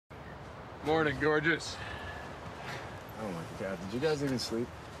Morning, gorgeous. Oh my God, did you guys even sleep?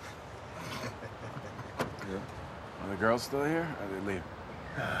 Yeah. Are the girls still here, or did they leave?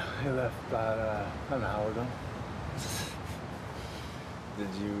 He left about an hour ago. Did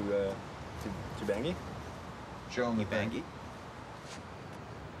you bangy? Show me bangy.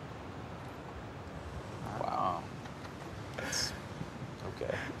 Wow. That's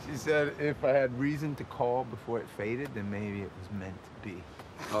okay. She said if I had reason to call before it faded, then maybe it was meant to be.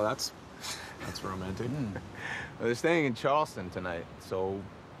 Oh, that's romantic. Well, they're staying in Charleston tonight, so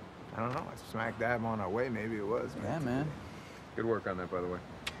I don't know. Smack dab on our way, maybe it was. Yeah, man. Good work on that, by the way.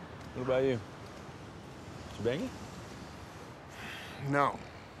 What about you? Did you bangy? No.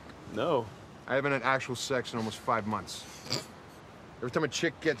 No. I haven't had actual sex in almost 5 months. Every time a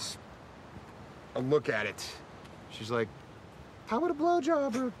chick gets a look at it, she's like, how about a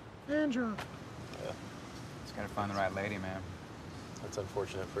blowjob or a hand job? Yeah. Just gotta find the right lady, man. That's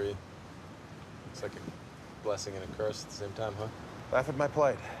unfortunate for you. It's like a blessing and a curse at the same time, huh? Laugh at my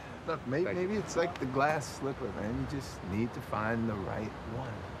plight. Look, maybe it's like the glass slipper, man. You just need to find the right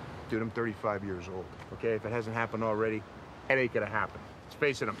one. Dude, I'm 35 years old, okay? If it hasn't happened already, it ain't gonna happen. Let's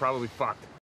face it, I'm probably fucked.